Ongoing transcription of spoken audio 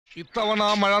ഇത്തവണ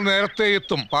മഴ നേരത്തെ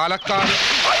എത്തും. പാലക്കാട്.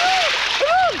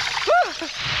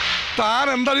 താൻ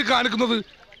എന്താ ഈ കാണിക്കുന്നത്?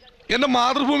 എന്റെ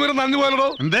മാതൃഭൂമിയുടെ നന്ദി പോലോ.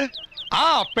 എന്തേ? ആ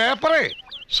പേപ്പറേ.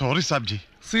 Sorry സാബ്ജി.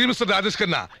 C mister Rajesh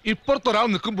Khanna, ഇപ്പുറത്തൊരാൾ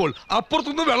നിൽക്കുമ്പോൾ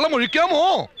അപ്പുറത്തുനിന്ന് വെള്ളം ഒഴിക്കാമോ?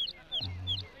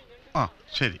 ആ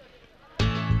ശരി.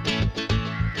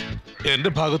 എന്റെ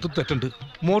ഭാഗത്ത് തെറ്റുണ്ട്.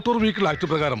 മോട്ടോർ വെഹിക്കിൾ ആക്ട്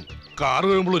പ്രകാരം കാർ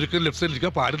വരുമ്പോൾ ഒരിക്കലും ലെഫ്റ്റ് സൈഡിൽ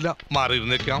ഇരിക്കാൻ പാടില്ല.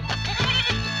 മാറിയിരുന്നേക്കാം.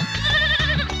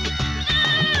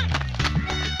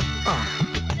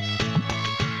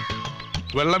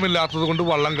 വെള്ളമില്ലാത്തത് കൊണ്ട്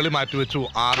വള്ളംകളി മാറ്റിവെച്ചു.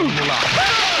 ആറന്മുള.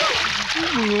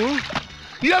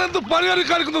 ഇയാളെന്ത് പണിയാണ്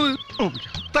കാണിക്കുന്നത്?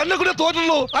 തന്നെ കൂടെ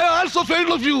തോറ്റല്ലോ. I also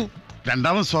failed of U.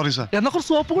 രണ്ടാമത് സോറി സാർ. എന്നൊക്കെ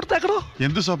സോപ്പ് കൊടുത്തേക്കണോ?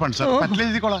 എന്ത് സോപ്പാണ് സാർ?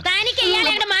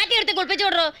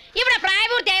 ഇവിടെ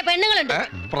പ്രായപൂർത്തിയായ പെണ്ണുങ്ങളുണ്ട്.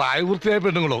 പ്രായപൂർത്തിയായ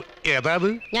പെണ്ണുങ്ങളോ? ഏതാത്?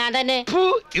 ഞാൻ തന്നെ.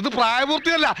 ഇത്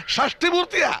പ്രായപൂർത്തിയല്ല,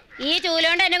 ഷഷ്ടിപൂർത്തിയാ. ഈ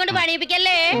ചൂലോണ്ട് എന്നെ കൊണ്ട്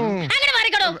പണിയിപ്പിക്കല്ലേ. അങ്ങനെ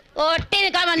മാറിക്കടോ. ഒട്ടി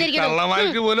നിൽക്കാൻ വന്നിരിക്കുന്നു.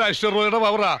 കള്ളമാർക്ക് പോലും ഐശ്വര്യയുടെ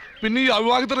പവറാ. പിന്നെ ഈ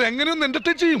അവിവാഹിതർ എങ്ങനെയൊന്നും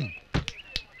എന്റർടൈൻ ചെയ്യും?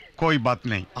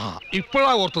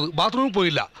 ഇപ്പോഴാ ഓർത്തത്. ബാത്റൂമിൽ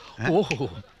പോയില്ല. ഓഹോ.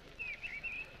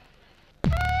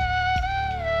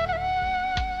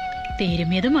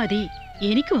 തിരുമിയത് മതി,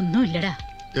 എനിക്കൊന്നുമില്ലടാ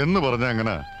എന്ന് പറഞ്ഞ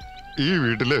അങ്ങനെ ഈ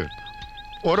വീട്ടില്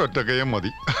ഒരൊറ്റക്കയം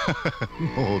മതി.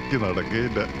 നോക്കി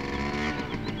നടക്കേയില്ല.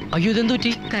 അയ്യോ ഇതെന്തു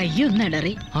പറ്റി?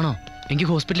 കയ്യൊന്നിടറി. ആണോ? എനിക്ക്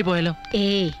ഹോസ്പിറ്റലിൽ പോയാലോ?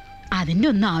 ഏയ് അതിന്റെ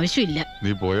ഒന്നും ആവശ്യമില്ല.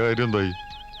 നീ പോയ കാര്യം എന്തായി?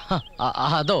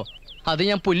 അതോ, അത്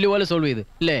ഞാൻ പുല്ല് പോലെ സോൾവ് ചെയ്ത്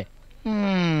അല്ലേ?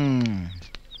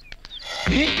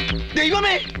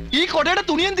 ദൈവമേ, ഈ കൊടയുടെ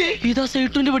തുണി എന്തേ? ഇതാ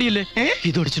സേട്ടുവിന്റെ പടിയല്ലേ?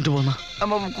 ഇത് ഒടിച്ചിട്ട് പോന്ന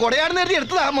കൊടയാട് നേരത്തെ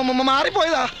എടുത്തതാ,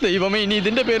 മാറിപ്പോയതാ. ദൈവമേ, ഇനി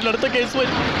ഇതിന്റെ പേരിൽ അടുത്ത കേസ്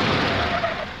വരും.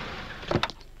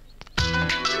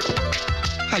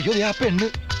 അയ്യോ, ആ പെണ്ണ്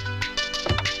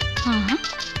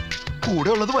കൂടെ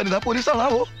ഉള്ളത് വനിതാ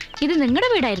പോലീസാണാവോ? ഇത് നിങ്ങളുടെ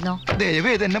വീടായിരുന്നോ?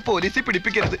 ദയവേ ഇതെന്നെ പോലീസിൽ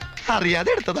പിടിപ്പിക്കരുത്, അറിയാതെ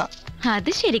എടുത്തതാ.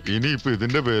 അത് ശരി. ഇനിയിപ്പോ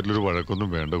ഇതിന്റെ പേരിലൊരു വഴക്കൊന്നും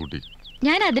വേണ്ട കുട്ടി.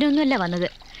 ഞാൻ അതിനൊന്നുമല്ല വന്നത്.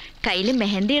 കയ്യില്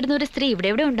മെഹന്തി ഇടുന്ന ഒരു സ്ത്രീ ഇവിടെ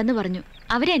എവിടെ ഉണ്ടെന്ന് പറഞ്ഞു.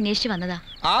 അവരെ അന്വേഷിച്ച് വന്നതാ.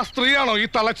 ആ സ്ത്രീയാണോ ഈ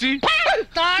തളച്ചി?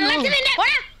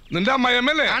 നിന്റെ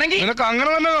അമ്മയമ്മല്ലേ? നിനക്ക് അങ്ങനെ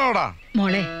തന്നെ കാണോടാ.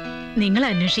 മോളെ, നിങ്ങൾ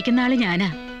അന്വേഷിക്കുന്ന ആള് ഞാനാ.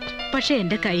 പക്ഷെ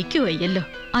എന്റെ കൈക്ക് വയ്യല്ലോ.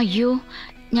 അയ്യോ,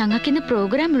 ഞങ്ങൾക്കിന്ന്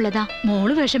പ്രോഗ്രാം ഉള്ളതാ.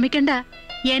 മോള് വിഷമിക്കണ്ട,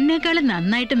 എന്നെക്കാളും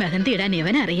നന്നായിട്ട് മെഹന്തി ഇടാൻ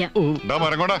ഇവനറിയാം.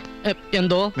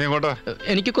 എന്തോ?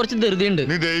 എനിക്ക് കുറച്ച് ധൃതിയുണ്ട്.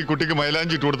 നീ ഈ കുട്ടിക്ക്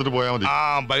മൈലാഞ്ചി ഇട്ട് കൊടുത്തിട്ട് പോയാൽ മതി.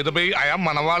 അയാ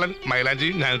മണവാളൻ. മൈലാഞ്ചി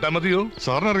ഞാൻ ഇട്ടാ മതിയോ?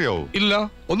 സാറിന് അറിയാവോ? ഇല്ല,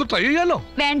 ഒന്ന് ട്രൈ ചെയ്യാലോ.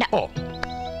 വേണ്ട,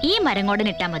 ഈ മരങ്ങോടൻ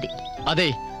ഇട്ടാ മതി. അതെ,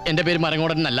 എന്റെ പേര്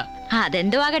മരങ്ങോടൻ അല്ല.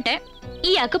 അതെന്തോ ആകട്ടെ,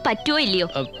 ഇയാൾക്ക് പറ്റുമോ ഇല്ലയോ?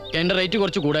 എന്റെ റേറ്റ്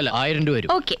കുറച്ച് കൂടുതൽ, 1000 രൂപ വരും.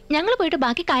 ഓക്കെ, ഞങ്ങൾ പോയിട്ട്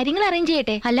ബാക്കി കാര്യങ്ങൾ അറേഞ്ച്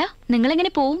ചെയ്യട്ടെ. അല്ല, നിങ്ങൾ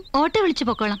എങ്ങനെ പോവും? ഓട്ടോ വിളിച്ചു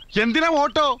പൊക്കോളാം. എന്തിനാ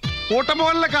ഓട്ടോ? ഓട്ടം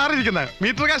പോകാനുള്ള കാർ ഇരിക്കുന്നത്.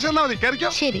 മീറ്റർ കാശ് തന്നാ മതി. കയറിക്കോ.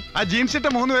 ശരി. ആ ജീൻസ് ഇട്ട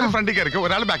 3 പേര് ഫ്രണ്ടിൽ കയറിക്കോ,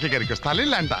 ഒരാൾ ബാക്കിൽ കയറിക്കോ. സ്ഥലം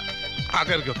ഇല്ലാണ്ടാ.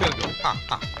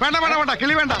 വേണ്ട വേണ്ട വേണ്ട,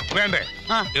 കിളി വേണ്ട. വേണ്ടേ?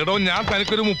 എടോ, ഞാൻ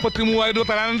തനിക്കൊരു 33,000 രൂപ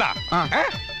തരാനുണ്ടാ.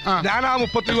 ഞാൻ ആ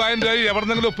 33,000 രൂപ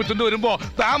എവിടെന്നെങ്കിലും ഒപ്പിച്ചിട്ട് വരുമ്പോ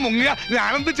താൻ മുങ്ങിയ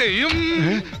ഞാനെന്ത് ചെയ്യും?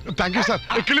 Thank you sir.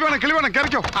 കിളി വേണം, കിളി വേണം.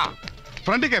 കയറിക്കോ.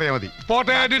 ഫ്രണ്ടിൽ കയറിയാ മതി.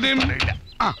 പോട്ടെ.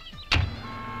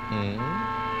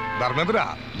 ധർമ്മേന്ദ്ര,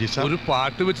 ഒരു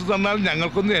പാട്ട് വെച്ച് തന്നാൽ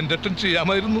ഞങ്ങൾക്കൊന്ന് എന്റർടൈൻ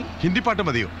ചെയ്യാമായിരുന്നു. ഹിന്ദി പാട്ട്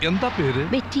മതിയോ? എന്താ പേര്?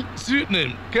 ബെറ്റി. Sweet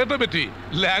name. കേട്ടോ ബെറ്റി?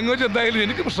 ലാംഗ്വേജ് എന്തായാലും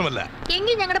എനിക്ക് പ്രശ്നമല്ല.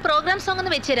 എങ്കിൽ ഞങ്ങളുടെ പ്രോഗ്രാം സോങ്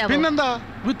ഒന്ന് വെച്ചുതരാമോ? പിന്നെന്താ?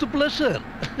 With pleasure.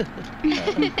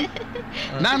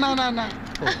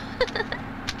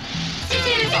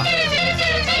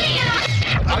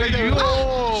 അയ്യോ,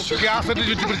 ഗ്യാസിന്റെ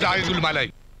ചുറ്റി പിടിച്ച് ആകെ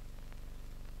ഗുൽമാലായി.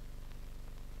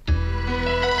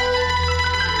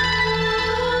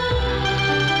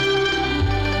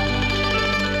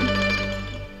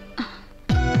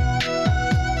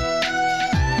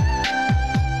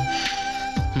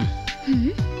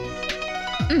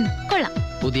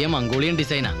 പുതിയ മംഗോളിയൻ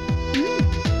ഡിസൈനാ.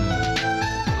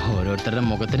 ഓരോരുത്തരുടെ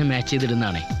മുഖത്തിന് മാച്ച്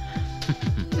ചെയ്തിടുന്നാണേ.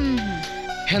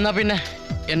 എന്നാ പിന്നെ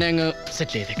എന്നെ അങ്ങ്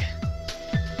സെറ്റ് ചെയ്തേക്ക്.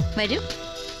 വരൂ.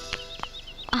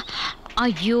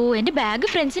 അയ്യോ, എന്റെ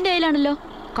ബാഗ് ഫ്രണ്ട്സിന്റെ കയ്യിലാണല്ലോ.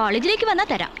 കോളേജിലേക്ക് വന്നാ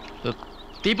തരാം.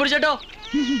 തീപ്പൊടിച്ചോ?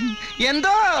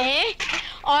 എന്തോ?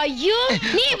 അയ്യോ,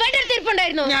 നീ ഇവിടെ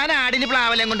തീർപ്പുണ്ടായിരുന്നു. ഞാൻ ആടിന്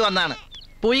പ്ലാവലം കൊണ്ട് വന്നാണ്.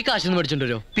 പോയി കാശൊന്നും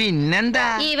മേടിച്ചോണ്ടോ? പിന്നെന്താ?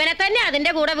 ഇവനെ തന്നെ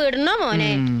അതിന്റെ കൂടെ വിടണോ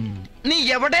മോനെ? നീ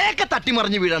എവിടെയൊക്കെ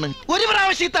തട്ടിമറിഞ്ഞു വീഴാണ്. ഒരു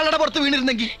പ്രാവശ്യം ഈ തള്ളയുടെ പുറത്ത്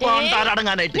വീണിരുന്നെങ്കിൽ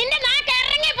അടങ്ങാനായിട്ട്.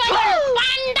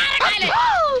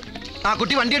 ആ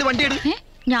കുട്ടി വണ്ടിയെടു, വണ്ടിയെടു.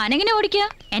 ഞാനെങ്ങനെ ഓടിക്കാ?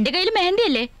 എന്റെ കയ്യിൽ മെഹന്തി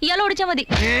അല്ലേ, ഇയാൾ ഓടിച്ചാ മതി.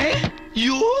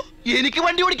 എനിക്ക്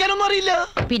വണ്ടി ഓടിക്കാനൊന്നും അറിയില്ല.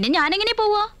 പിന്നെ ഞാനെങ്ങനെ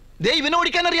പോവാ? ഇവനെ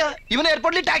ഓടിക്കാൻ അറിയാ. ഇവൻ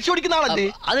എയർപോർട്ടിൽ ടാക്സി ഓടിക്കുന്ന ആളല്ലേ?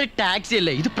 അത് ടാക്സി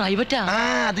അല്ലേ, ഇത് പ്രൈവറ്റാ.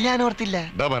 അത് ഞാൻ ഓർത്തില്ല.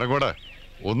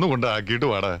 ഒന്നുകൊണ്ട് ആക്കിയിട്ട്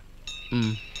വാടാ.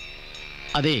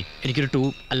 അതെ, എനിക്കൊരു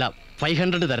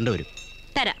 500 തരേണ്ടി വരും.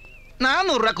 തരാം.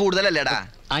 400 രൂപ കൂടുതലല്ലേടാ?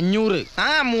 500.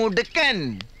 മുടുക്കൻ.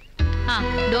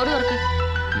 ഡോർ തുറക്ക്.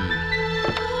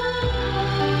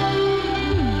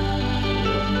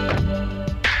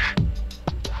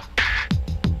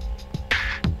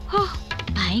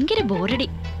 ഒരു ബോറടി.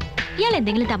 ഇയാൾ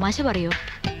എന്തെങ്കിലും തമാശ പറയോ?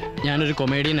 ഞാനൊരു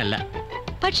കൊമേഡിയൻ അല്ല.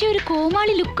 പക്ഷെ ഒരു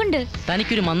കോമാളി ലുക്കുണ്ട്.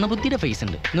 തനിക്കൊരു മന്ദബുദ്ധിയുടെ ഫേസ്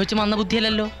ഉണ്ട് എന്ന് വെച്ചാൽ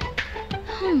മന്ദബുദ്ധിയല്ലോ.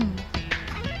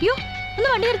 യോ, ഒന്ന്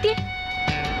വണ്ടി നിർത്തിയേ.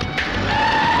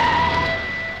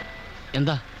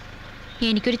 എന്താ?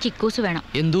 എനിക്കൊരു ചിക്കൂസ് വേണം.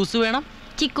 എന്തൂസ് വേണം?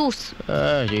 ചിക്കൂസ്.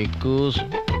 ചിക്കൂസ്.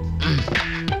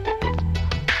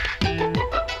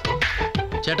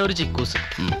 ചേട്ടാ ഒരു ചിക്കൂസ്.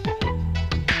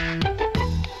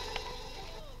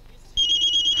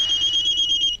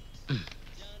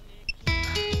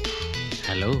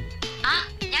 ഹലോ,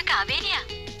 ഞാൻ കാവേരിയാ.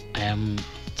 I am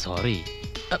sorry.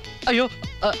 അയ്യോ,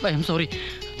 I am sorry.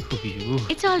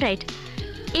 It's all right.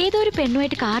 ഏതോ ഒരു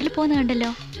പെണ്ണുമായിട്ട് കാറിൽ പോകുന്ന കണ്ടല്ലോ.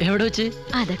 എവിടെ വെച്ച്?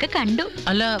 അതൊക്കെ കണ്ടു.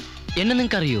 അല്ല, എന്നെ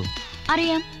നിങ്ങക്ക് അറിയോ?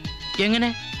 അറിയാം. എങ്ങനെ?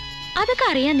 അതൊക്കെ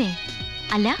അറിയാന്നേ.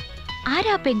 അല്ല,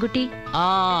 ആരാ പെൺകുട്ടി?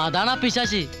 അതാണ് ആ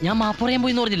പിശാശി. ഞാൻ മാപ്പ് പറയാൻ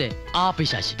പോയിന്ന് പറഞ്ഞില്ലേ, ആ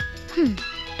പിശാശി.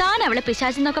 താൻ അവളെ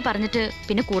പിശാചെന്നൊക്കെ പറഞ്ഞിട്ട്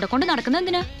പിന്നെ കൂടെ കൊണ്ട് നടക്കുന്ന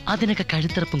എന്തിനാ? അതിനൊക്കെ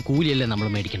കഴുത്തിറപ്പും കൂലിയല്ലേ നമ്മൾ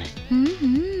മേടിക്കണേ.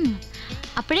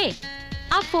 അപ്പോഴേ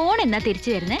ആ ഫോൺ എന്നാ തിരിച്ചു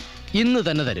തരുന്നേ? ഇന്ന്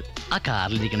തന്നെ തരും. ആ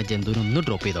കാറിലിരിക്കണ ജന്തുവിനൊന്ന്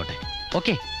ഡ്രോപ്പ് ചെയ്തോട്ടെ.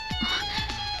 Okay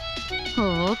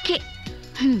okay.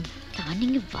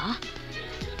 താനിങ്ങ് വാ.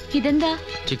 ഇതെന്താ?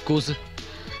 ചിക്കൂസ്.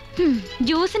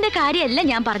 ജ്യൂസിന്റെ കാര്യമല്ല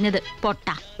ഞാൻ പറഞ്ഞത്, പൊട്ട.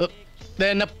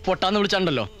 എന്നെ പൊട്ടാന്ന്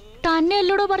വിളിച്ചാണ്ടല്ലോ. തന്നെ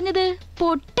അല്ലോടോ പറഞ്ഞത്?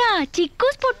 പൊട്ട,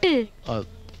 ചിക്കൂസ് പൊട്ട്.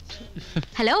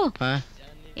 ഹലോ,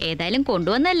 ഏതായാലും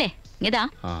കൊണ്ടുവന്നല്ലേ, ഇതാ.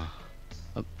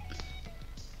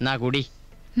 നാ കൂടി.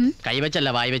 കൈവച്ചല്ല,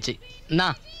 വായി വെച്ച്. നാ.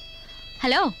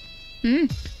 ഹലോ.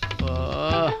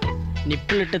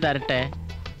 നിപ്പിളിട്ട് തരട്ടെ.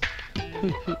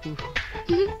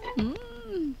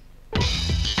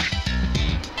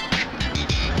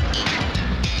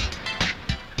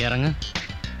 ഇറങ്ങ്.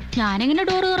 ഞാനെങ്ങനെ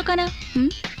ഡോറ് തുറക്കാനാ?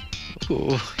 ഓ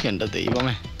എന്റെ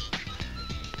ദൈവമേ,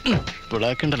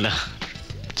 പിള്ളേക്കുണ്ടല്ലോ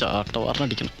ചാട്ട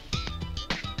വാർന്നടിക്കണം.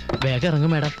 വേഗം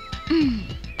ഇറങ്ങും മാഡം.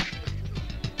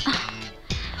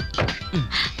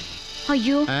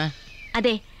 അയ്യോ,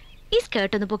 അതെ, ഈ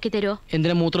സ്കേർട്ട് ഒന്ന് പൊക്കി തരുമോ?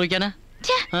 എന്തിനാ മൂത്രം ഒഴിക്കാനാ?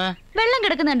 വെള്ളം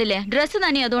കിടക്കുന്നുണ്ടല്ലേ, ഡ്രസ്സ്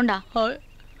തന്നെ, അതുകൊണ്ടാ.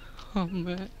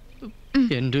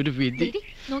 എന്റെ ഒരു വിധി.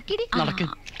 നടക്ക്.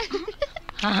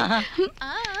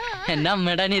 എന്റെ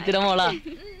അമ്മയുടെ അനിയത്തിയുടെ മോളാ.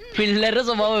 പിള്ളേരുടെ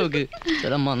സ്വഭാവം വെക്ക്.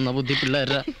 ചില മന്ന ബുദ്ധി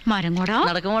പിള്ളേരുടെ. മരം കൂടാ.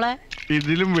 നടക്കുമോളെ.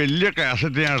 ഇതിലും വലിയ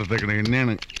കാസറ്റ് ഞാൻ എടുത്തേക്കണേ.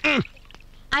 എന്നെയാണ്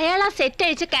അയാൾ ആ സെറ്റ്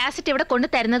അയച്ച് കാസറ്റ് ഇവിടെ കൊണ്ടു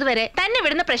തരുന്നത് വരെ തന്നെ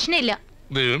വിടുന്ന പ്രശ്നമില്ല.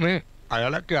 ദൈവമേ,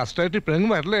 അയാളെ കാസ്റ്റായിട്ട്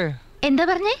ഇപ്പഴെങ്കിലും വരല്ലേ? എന്താ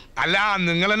പറഞ്ഞേ? അല്ല,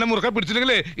 നിങ്ങൾ എന്നെ മുറുക്കെ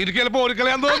പിടിച്ചില്ലെങ്കിലേ എനിക്ക് ചിലപ്പോ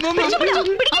ഓടിക്കളയാൻ തോന്നുന്നു.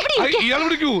 ഇയാൾ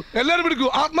പിടിക്കൂ, എല്ലാരും പിടിക്കൂ,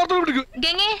 ആത്മാർത്ഥം പിടിക്കൂ.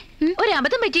 ഗംഗേ, ഒരു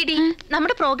അബദ്ധം പറ്റിയിടി.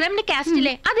 നമ്മുടെ പ്രോഗ്രാമിന്റെ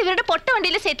കാസ്റ്റിലെ അത് ഇവരുടെ പൊട്ട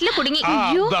വണ്ടിയിലെ സെറ്റിൽ കുടുങ്ങി.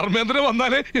 ധർമ്മേന്ദ്രൻ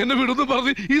വന്നാലേ എന്നെ വിടുന്നു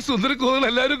പറഞ്ഞ് ഈ സുന്ദര കോകൾ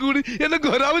എല്ലാരും കൂടി എന്നെ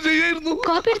ഗൗരവം ചെയ്യായിരുന്നു.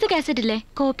 കോപ്പി എടുത്ത കാസറ്റ് ഇല്ലേ?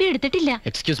 കോപ്പി എടുത്തിട്ടില്ല.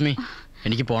 എക്സ്ക്യൂസ് മീ,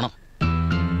 എനിക്ക് പോണം.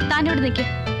 താനോട് നിൽക്ക്.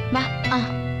 വാ.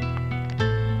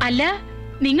 അല്ല,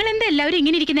 നിങ്ങൾ എന്താ എല്ലാവരും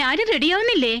ഇങ്ങനെ ഇരിക്കുന്നത്? ആരും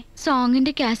റെഡിയാവുന്നില്ലേ?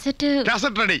 സോങ്ങിന്റെ കാസറ്റ്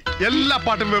റെഡി. എല്ലാ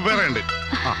പാട്ടും വെവ്വേറെ ഉണ്ട്.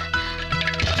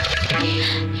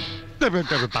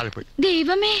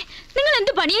 ദൈവമേ, നിങ്ങൾ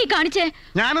എന്ത് പണിയായി കാണിച്ചേ?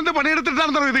 ഞാനെന്ത്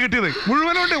പണിയെടുത്തിട്ടാണ് ഇത് കിട്ടിയത്?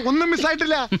 മുഴുവനോട്ട് ഒന്നും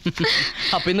മിസ്സായിട്ടില്ല.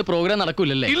 അപ്പൊ ഇന്ന് പ്രോഗ്രാം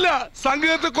നടക്കൂലല്ലേ? ഇല്ല,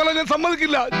 സംഗീതത്തെ കൊല്ലാൻ ഞാൻ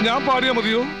സമ്മതിക്കില്ല. ഞാൻ പാടിയാ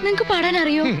മതിയോ? നിങ്ങക്ക് പാടാൻ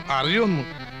അറിയോ? അറിയൊന്നു.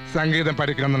 സംഗീതം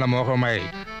പഠിക്കണമെന്നുള്ള മോഹമായി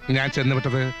ഞാൻ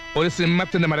ചെന്നുവിട്ടത് ഒരു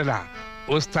സിംഹത്തിന്റെ മരല.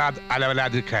 ഉസ്താദ്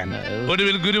അലവലാദി ഖാൻ.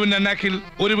 ഒടുവിൽ ഗുരുവിന്റെ അന്നാക്കിൽ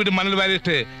ഒരു വീട് മണൽ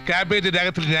വാരിയിട്ട് കാബേജ്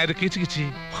രാഗത്തിൽ ഞാൻ കിച്ചി കിച്ചി.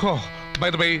 ഹോ, ബൈ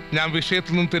ദ ബൈ, ഞാൻ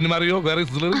വിഷയത്തിൽ നിന്നും തെന്നുമാറിയോ? വേറെ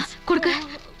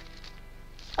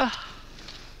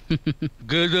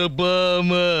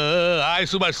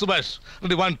സുഭാഷ് സുഭാഷ്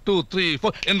 1 2 3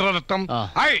 4 ഇന്ദ്രരത്തം.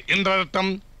 ഇന്ദ്രരത്തം.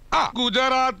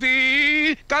 ഗുജറാത്തി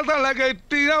കഥള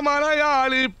കെട്ടിയ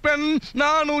മലയാളി പെൺ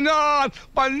നാണു ഞാൻ.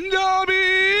 പഞ്ചാബി.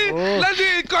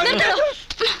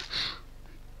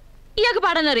 ഇയാൾക്ക്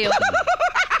പാടാൻ അറിയോ?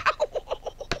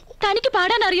 തനിക്ക്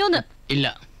പാടാൻ അറിയോന്ന്? ഇല്ല.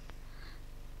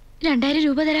 2000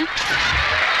 രൂപ തരാം.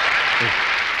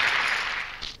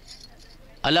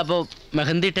 അല്ല, അപ്പൊ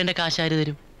മെഹന്തി ഇട്ടെന്റെ കാശ് ആര്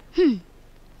തരും?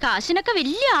 കാശിനൊക്കെ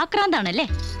വലിയ ആക്രാന്താണല്ലേ?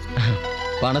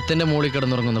 പണത്തിന്റെ മുകളിൽ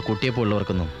കിടന്നുറങ്ങുന്ന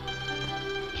കുട്ടിയെപ്പോലുള്ളവർക്കൊന്നും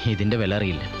ഇതിന്റെ വില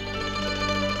അറിയില്ല.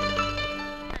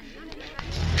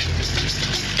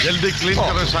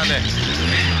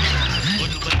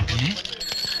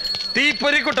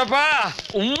 തീപ്പൊരി കുട്ടപ്പാ,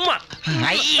 ഉമ്മ.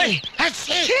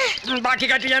 ബാക്കി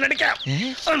കാട്ടി ഞാൻ എടുക്കാം.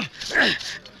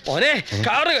 ഓനെ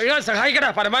കാറ് കഴുകാൻ സഹായിക്കടാ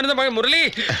പരമാനന്ദമായ മുരളി.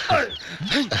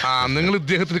 നിങ്ങൾ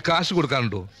ഇദ്ദേഹത്തിന് കാശ്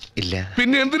കൊടുക്കാനുണ്ടോ? ഇല്ല.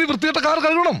 പിന്നെ എന്തിനു വൃത്തികെട്ട കാർ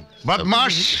കഴുകണം?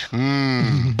 ബദ്മാഷ്.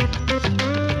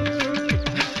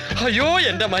 അയ്യോ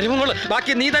എന്റെ മരുമകള്,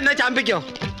 ബാക്കി നീ തന്നെ ചാമ്പിക്കോ.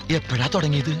 എപ്പോഴാ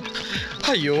തുടങ്ങിയത്?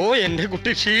 അയ്യോ എന്റെ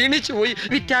കുട്ടി ക്ഷീണിച്ചു പോയി.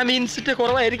 വിറ്റാമിൻസിന്റെ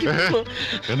കുറവായിരിക്കും.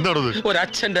 എന്താണത്?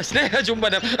 ഒരച്ഛന്റെ സ്നേഹ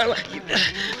ചുംബനം.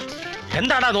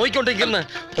 എന്താടാ നോയിക്കൊണ്ടിരിക്കുന്നത്?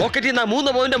 പോക്കറ്റിൽ നിന്ന് 3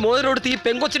 പവന്റെ മോതിരോടുത്ത് ഈ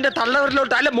പെങ്കൊച്ചിന്റെ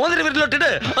തള്ളവരിലോട്ട് അല്ല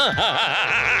മോതിരവരിലോട്ടിട്ട്.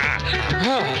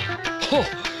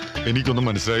 എനിക്കൊന്നും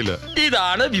മനസ്സിലായില്ല.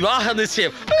 ഇതാണ് വിവാഹ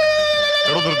നിശ്ചയം.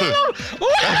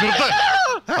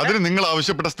 അതിന് നിങ്ങൾ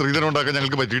ആവശ്യപ്പെട്ട സ്ത്രീധനം ഉണ്ടാക്കാൻ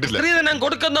ഞങ്ങൾക്ക് പറ്റിയിട്ടില്ല. സ്ത്രീധനം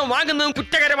കൊടുക്കുന്നതും വാങ്ങുന്നതും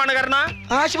കുറ്റകരമാണ്. കാരണം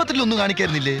ആശുപത്രിയിൽ ഒന്നും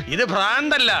കാണിക്കായിരുന്നില്ലേ? ഇത്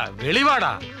ഭ്രാന്തല്ല,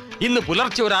 വെളിവാടാ. ഇന്ന്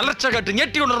പുലർച്ചെ ഒരു അലർച്ച കേട്ട്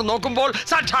ഞെട്ടിയുണർന്ന് നോക്കുമ്പോൾ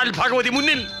സാക്ഷാൽ ഭഗവതി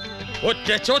മുന്നിൽ. ഒറ്റ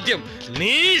ചോദ്യം,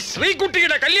 നീ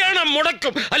ശ്രീകുട്ടിയുടെ കല്യാണം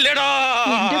മുടക്കും അല്ലേടാ?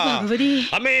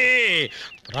 അമ്മേ,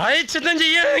 പ്രായച്ചിത്തം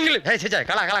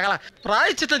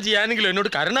ചെയ്യാനെങ്കിലും എന്നോട്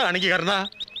കരുണ കാണിക്കുക. കരുണ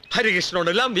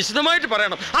ഹരികൃഷ്ണനോടെല്ലാം വിശദമായിട്ട്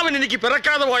പറയണം. അവൻ എനിക്ക്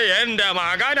പിറക്കാതെ പോയ എന്റെ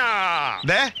മകനാ.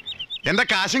 എന്റെ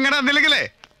കാശും കട എന്തില്ലെങ്കിലേ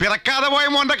പിറക്കാതെ പോയ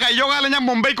മോന്റെ കയ്യോ കാലം ഞാൻ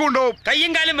മുംബൈക്ക് കൊണ്ടുപോകും.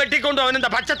 കയ്യും കാലും വെട്ടിക്കൊണ്ടു അവനെന്താ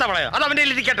പച്ചത്തവളയോ? അത് അവന്റെ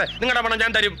ഇരിക്കട്ടെ. നിങ്ങളുടെ പണം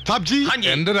ഞാൻ തരും.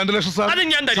 എന്റെ 2 ലക്ഷം. അതും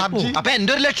ഞാൻ തരും. അപ്പൊ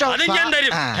എന്റെ 1 ലക്ഷം അതും ഞാൻ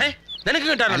തരും. നിനക്ക്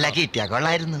കിട്ടാനല്ല, കിട്ടിയാ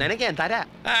കൊള്ളായിരുന്നു. നിനക്ക് ഞാൻ തരാം.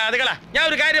 അതുകളാ, ഞാൻ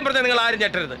ഒരു കാര്യം പറഞ്ഞാൽ നിങ്ങൾ ആരും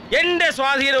ഞെട്ടരുത്. എന്റെ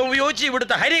സ്വാധീനം ഉപയോഗിച്ച്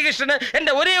ഇവിടുത്തെ ഹരികൃഷ്ണന്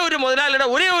എന്റെ ഒരേ ഒരു മുതലാളിയുടെ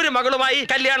ഒരേ ഒരു മകളുമായി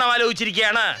കല്യാണം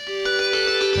ആലോചിച്ചിരിക്കുകയാണ്.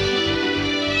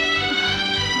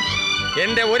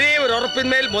 എന്റെ ഒരേ ഒരു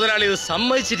ഉറപ്പിന്മേൽ മുതലാളി ഇത്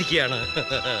സമ്മതിച്ചിരിക്കുകയാണ്.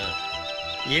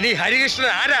 ഇനി ഹരികൃഷ്ണൻ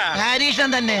ആരാ? ഹരികൃഷ്ണൻ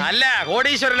തന്നെ. അല്ല,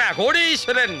 കോടീശ്വരനാ,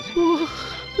 കോടീശ്വരൻ.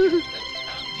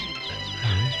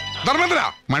 ധർമ്മേന്ദ്ര,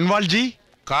 മൺവാൾജി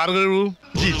കാർ കഴിവൂ.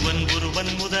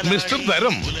 മിസ്റ്റർ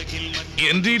ധരം,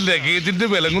 എന്റെ ഈ ലഗേജിന്റെ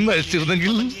വിലങ്ങൊന്ന്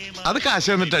അഴിച്ചിരുന്നെങ്കിൽ. അത് കാശ്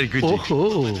വന്നിട്ട് അഴിക്കും.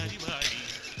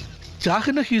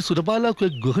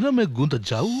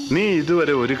 നീ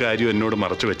ഇതുവരെ ഒരു കാര്യം എന്നോട്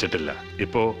മറച്ചു വെച്ചിട്ടില്ല.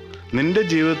 ഇപ്പോ നിന്റെ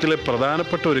ജീവിതത്തിലെ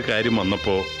പ്രധാനപ്പെട്ട ഒരു കാര്യം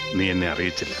വന്നപ്പോ നീ എന്നെ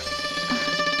അറിയിച്ചില്ല.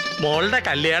 മോളുടെ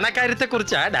കല്യാണ കാര്യത്തെ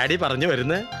കുറിച്ചാ ഡാഡി പറഞ്ഞു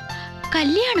വരുന്നത്.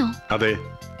 കല്യാണോ? അതെ,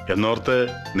 എന്നോർത്ത്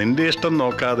നിന്റെ ഇഷ്ടം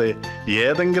നോക്കാതെ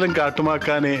ഏതെങ്കിലും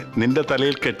കാട്ടുമാക്കാനെ നിന്റെ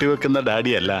തലയിൽ കെട്ടിവെക്കുന്ന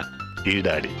ഡാഡിയല്ല ഈ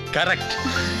ഡാഡി. കറക്റ്റ്.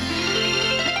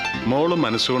 മോള്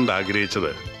മനസ്സുകൊണ്ട്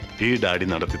ആഗ്രഹിച്ചത് ഈ ഡാഡി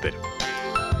നടത്തി തരും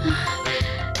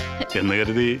എന്ന്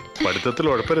കരുതി പഠിത്തത്തിൽ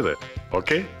ഉഴപ്പരുത്.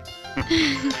 ഓക്കെ?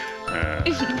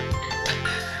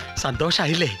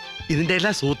 സന്തോഷായില്ലേ? ഇതിന്റെ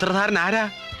എല്ലാം സൂത്രധാരൻ ആരാ?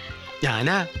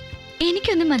 ഞാനാ.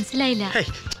 എനിക്കൊന്നും മനസ്സിലായില്ല.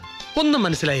 ഒന്നും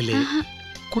മനസ്സിലായില്ലേ?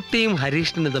 കുട്ടിയും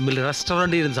ഹരീഷ്ണനും തമ്മിൽ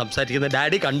റെസ്റ്റോറന്റിൽ ഇരുന്ന് സംസാരിക്കുന്ന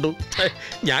ഡാഡി കണ്ടു.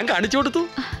 ഞാൻ കാണിച്ചു കൊടുത്തു.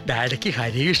 ഡാഡിക്ക്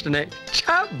ഹരികൃഷ്ണനെ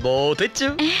ബോധിച്ചു.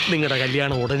 നിങ്ങളുടെ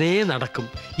കല്യാണം ഉടനെ നടക്കും.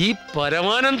 ഈ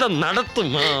പരമാനന്ദം നടത്തും.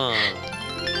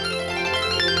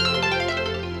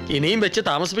 ഇനിയും വെച്ച്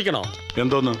താമസിപ്പിക്കണോ?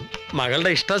 എന്തോന്ന്? മകളുടെ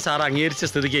ഇഷ്ടം സാർ അംഗീകരിച്ച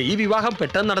സ്ഥിതിക്ക് ഈ വിവാഹം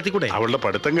പെട്ടെന്ന് നടത്തിക്കൂടെ? അവളുടെ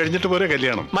പഠിത്തം കഴിഞ്ഞിട്ട് പോരെ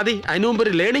കല്യാണം. മതി. അതിനു മുമ്പ്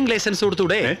ഒരു ലേണിംഗ് ലൈസൻസ്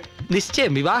കൊടുത്തൂടെ?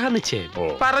 നിശ്ചയം, വിവാഹ നിശ്ചയം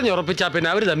പറഞ്ഞുറപ്പിച്ചാ പിന്നെ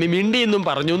അവര് തമ്മിൽ മിണ്ടിയെന്നും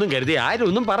പറഞ്ഞു എന്നും കരുതി ആരും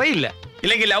ഒന്നും പറയില്ല.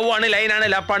 ഇല്ലെങ്കിൽ ലവ് ആണ്, ലൈനാണ്,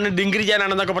 ലപ്പാണ്, ഡിഗ്രി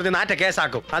ചെയ്യാനാണെന്നൊക്കെ പറഞ്ഞ് നാറ്റ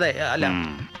കേസാക്കും. അതെ, അല്ല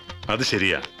അത്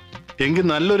ശരിയാ. എങ്കിൽ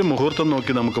നല്ലൊരു മുഹൂർത്തം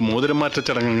നോക്കി നമുക്ക് മോതിരമാറ്റ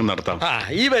ചടങ്ങ് നടത്താം.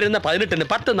 ഈ വരുന്ന 18-ന്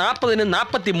 10:40-ന്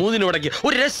 43-ന് ഇടയ്ക്ക്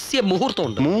ഒരു രഹസ്യ മുഹൂർത്തം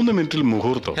ഉണ്ട്. 3 മിനിറ്റിൽ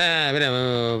മുഹൂർത്തം. പിന്നെ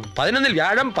 11-ൽ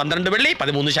വ്യാഴം, 12 വെള്ളി,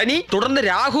 13 ശനി, തുടർന്ന്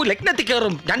രാഹു ലഗ്നത്തിൽ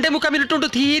കയറും. 2.25 മിനിറ്റ് കൊണ്ട്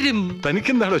തീരും.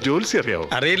 തനിക്കെന്താണോ ജോലിസി അറിയാവോ?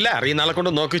 അറിയില്ല, അറിയുന്ന ആളെ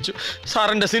കൊണ്ട് നോക്കിച്ചു.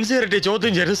 സാറിന്റെ സിൻസിയറിറ്റി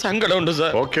ചോദ്യം ചെയ്ത് സങ്കടമുണ്ട്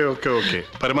സാർ. ഓക്കെ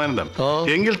പരമാനന്ദം,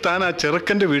 എങ്കിൽ താൻ ആ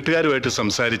ചെറുക്കന്റെ വീട്ടുകാരുമായിട്ട്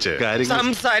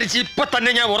സംസാരിച്ച് ഇപ്പൊ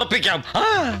തന്നെ ഞാൻ ഉറപ്പിക്കാം.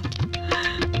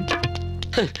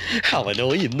 അവനോ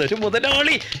ഇന്നൊരു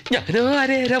മുതലാളി, ഞാനോ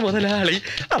അരേര മുതലാളി.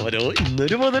 അവനോ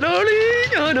ഇന്നൊരു മുതലാളി,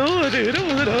 ഞാനോ അരേര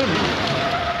മുതലാളി.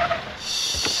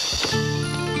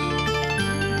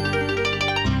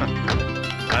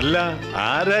 അല്ല,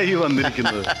 ആരായി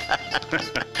വന്നിരിക്കുന്നത്?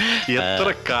 എത്ര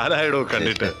കാലായിടോ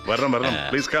കണ്ടിട്ട്. വരണം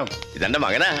പ്ലീസ് കം. ഇതെന്റെ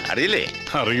മകനാ, അറിയില്ലേ?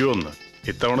 അറിയോന്ന്?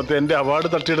 ഇത്തവണത്തെ എന്റെ അവാർഡ്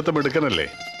തട്ടിയെടുത്ത മിടുക്കനല്ലേ?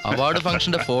 അവാർഡ്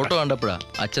ഫംഗ്ഷന്റെ ഫോട്ടോ കണ്ടപ്പോഴാ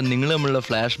അച്ഛൻ നിങ്ങൾ തമ്മിലുള്ള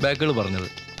ഫ്ലാഷ് ബാക്കുകൾ പറഞ്ഞത്.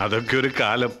 അതൊക്കെ ഒരു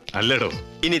കാലം അല്ലേടോ.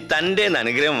 ഇനി തന്റെ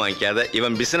അനുഗ്രഹം വാങ്ങിക്കാതെ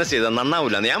ഇവൻ ബിസിനസ് ചെയ്താൽ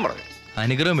നന്നാവൂല എന്ന് ഞാൻ പറഞ്ഞു.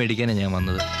 അനുഗ്രഹം മേടിക്കാനാ ഞാൻ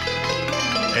വന്നത്.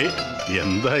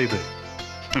 എന്താ ഇത്?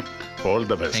 All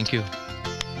the best. Thank you.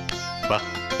 വാ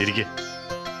ഇരിക്കടോ.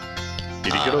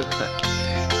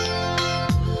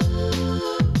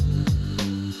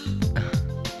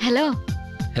 ഹലോ.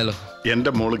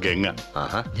 എന്റെ മോള് ഗംഗ.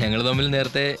 ഞങ്ങൾ തമ്മിൽ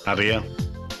നേരത്തെ അറിയാം.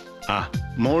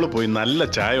 മോള് പോയി നല്ല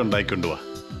ചായ ഉണ്ടായിക്കൊണ്ടുവാ.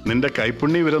 നിന്റെ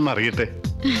കൈപ്പുണ്യം ഇവരൊന്നും അറിയട്ടെ.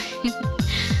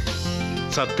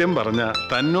 സത്യം പറഞ്ഞ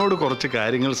തന്നോട് കുറച്ച്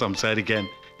കാര്യങ്ങൾ സംസാരിക്കാൻ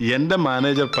എന്റെ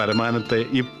മാനേജർ പരമാനത്തെ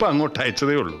ഇപ്പൊ അങ്ങോട്ട്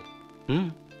അയച്ചതേ ഉള്ളൂ.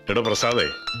 എടോ പ്രസാദേ,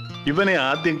 ഇവനെ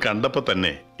ആദ്യം കണ്ടപ്പോ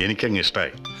തന്നെ എനിക്കങ്ങ്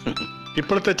ഇഷ്ടായി.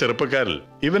 ഇപ്പോഴത്തെ ചെറുപ്പക്കാരിൽ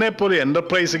ഇവനെ പോലെ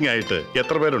എന്റർപ്രൈസിംഗ് ആയിട്ട്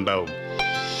എത്ര പേരുണ്ടാവും?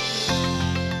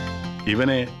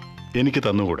 ഇവനെ എനിക്ക്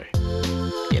തന്നുകൂടെ?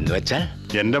 എന്ന് വെച്ചാൽ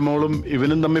എന്റെ മോളും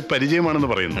ഇവനും തമ്മിൽ പരിചയമാണെന്ന്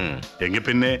പറയുന്നു. എങ്കിൽ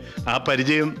പിന്നെ ആ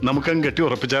പരിചയം നമുക്കങ്ങ് കെട്ടി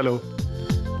ഉറപ്പിച്ചാലോ?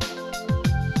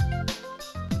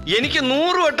 എനിക്ക്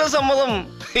 100 വട്ടം സമ്മതം.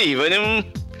 ഇവന്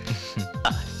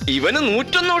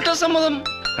 101 വട്ടം സമ്മതം.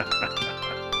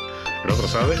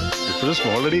 പ്രസാദേ, ഇപ്പോഴും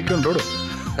സ്മോൾ അടിയൊക്കെ ഉണ്ടോടോ?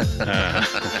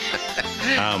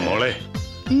 ആ മോളെ,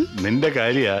 നിന്റെ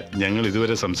കാര്യ ഞങ്ങൾ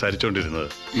ഇതുവരെ സംസാരിച്ചോണ്ടിരുന്നത്.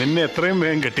 നിന്നെ എത്രയും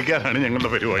വേഗം കെട്ടിക്കാനാണ് ഞങ്ങളുടെ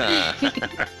പരിപാടി.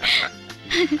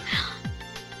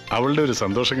 അവളുടെ ഒരു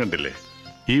സന്തോഷം കണ്ടില്ലേ?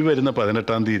 ഈ വരുന്ന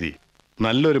 18-ാം തീയതി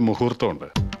നല്ലൊരു മുഹൂർത്തമുണ്ട്.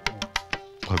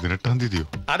 18-ാം തീയതിയോ?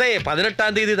 അതെ,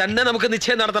 18-ാം തീയതി തന്നെ നമുക്ക്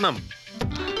നിശ്ചയം നടത്തണം.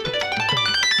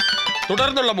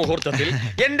 തുടർന്നുള്ള മുഹൂർത്തത്തിൽ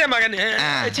എന്റെ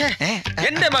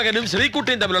മകനും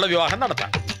ശ്രീകുട്ടിയും തമ്മിലുള്ള വിവാഹം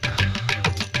നടത്താം.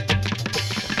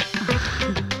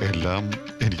 എല്ലാം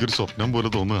എനിക്കൊരു സ്വപ്നം പോലെ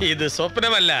തോന്നുക. ഇത്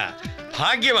സ്വപ്നമല്ല,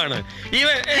 ഭാഗ്യമാണ്.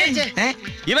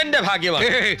 ഇവന്റെ ഭാഗ്യമാണ്.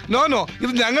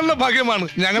 ഇത് ഞങ്ങളുടെ ഭാഗ്യമാണ്.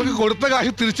 ഞങ്ങൾക്ക് കൊടുത്ത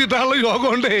കാശ് തിരിച്ചിട്ടാനുള്ള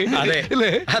യോഗമുണ്ടേ. അതെ,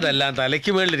 അതെല്ലാം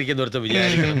തലയ്ക്ക് മേളിലിരിക്കുന്നവർക്ക്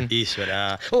വിചാരിക്കണം. ഈശ്വര,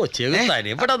 ചെകുത്താൻ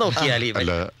എവിടെ നോക്കിയാലും.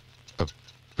 അല്ല,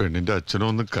 പെണ്ണിന്റെ അച്ഛനോ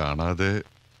ഒന്നും കാണാതെ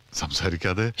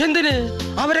സംസാരിക്കാതെ എന്തിന്?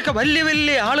 അവരൊക്കെ വലിയ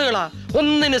വലിയ ആളുകളാ.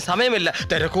 ഒന്നിന് സമയമില്ല.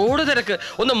 തിരക്കോട് തിരക്ക്.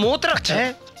 ഒന്ന് മൂത്ര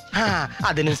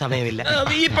അതിനും സമയമില്ല.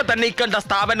 ഇപ്പൊ തന്നെ ഇക്കണ്ട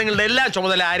സ്ഥാപനങ്ങളുടെ എല്ലാ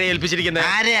ചുമതല ആരെ ഏൽപ്പിച്ചിരിക്കുന്നത്?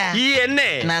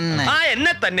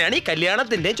 എന്നെ തന്നെയാണ് ഈ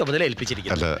കല്യാണത്തിന്റെ ചുമതല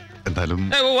ഏൽപ്പിച്ചിരിക്കുന്നത്.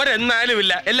 ഒരെന്നാലും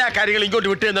ഇല്ല. എല്ലാ കാര്യങ്ങളും ഇങ്ങോട്ട്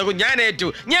വിട്ടു നോക്കും. ഞാൻ ഏറ്റു.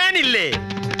 ഞാനില്ലേ?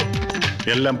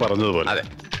 എല്ലാം പറഞ്ഞതുപോലെ. അതെ,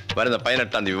 വരുന്ന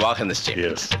 18-ാം തീയതി വിവാഹ നിശ്ചയം.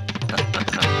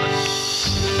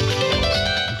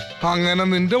 അങ്ങനെ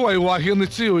നിന്റെ വൈവാഹിക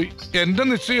നിശ്ചയമായി. എന്റെ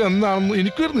നിശ്ചയം എന്താണെന്ന്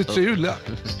എനിക്കൊരു നിശ്ചയമില്ല.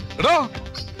 എടോ,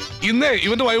 ഇന്നേ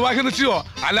ഇവന്റെ വൈവാഹിക നിശ്ചയോ,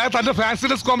 അല്ലാതെ തന്റെ ഫാൻസി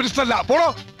ഡ്രസ് കോമ്പറ്റീഷൻ അല്ല. പോടോ,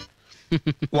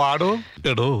 വാടോ.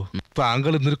 എടോ,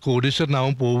 താങ്കൾ ഇന്നൊരു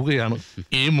കോടീശ്വരനാവാൻ പോവുകയാണ്.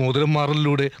 ഈ മോതിരം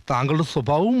മാറലിലൂടെ താങ്കളുടെ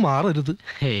സ്വഭാവവും മാറരുത്.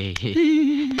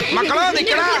 മക്കളോ,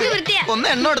 ഒന്ന്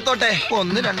എണ്ണ എടുത്തോട്ടെ.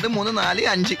 1 2 3 4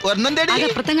 5 ഒരെണ്ണം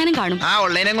തേടി കാണും. ആ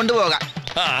ഉള്ളതിനെ കൊണ്ട് പോകാം.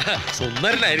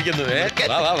 സുന്ദരനായിരിക്കുന്നു.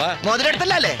 മോതിരം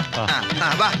എടുത്തല്ലേ?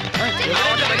 വാ.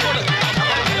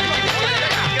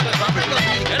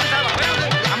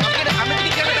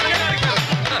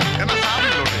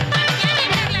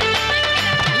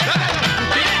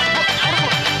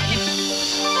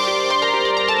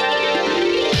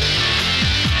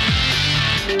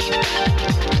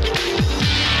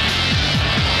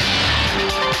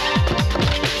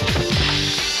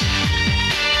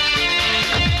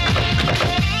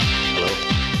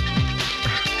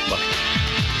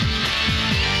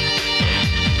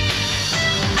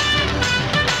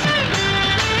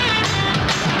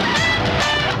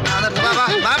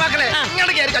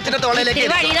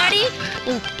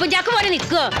 ഉപ്പും ചാക്ക് പോലെ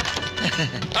നിക്കോ.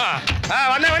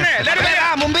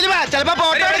 മുമ്പിൽ വാ, ചെലപ്പോ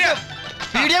ഫോട്ടോ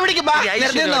വീഡിയോ പിടിക്കും.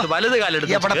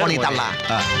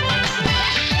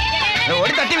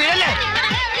 ഓടി തട്ടി വീഴല്ലേ?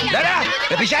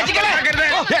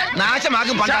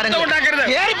 നാശമാകും.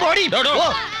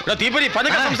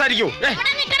 സംസാരിക്കൂ.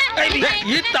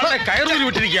 ഈ തവണ കയറൂരി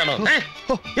വിട്ടിരിക്കുകയാണോ?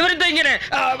 ഇവരെന്താ ഇങ്ങനെ?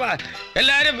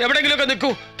 എല്ലാരും എവിടെങ്കിലും ഒക്കെ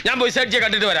നിൽക്കൂ. ഞാൻ പോയി സൈഡ്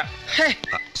കണ്ടിട്ട് വരാം.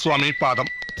 സ്വാമി പാദം.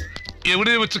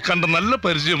 എവിടെ വെച്ച് കണ്ട നല്ല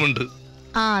പരിചയമുണ്ട്.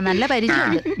 നല്ല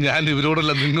പരിചയമുണ്ട്. ഞാൻ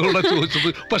ഇവരോടല്ല നിങ്ങളോടാ ചോദിച്ചത്.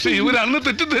 പക്ഷെ ഇവരന്ന്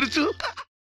തെറ്റിദ്ധരിച്ചു.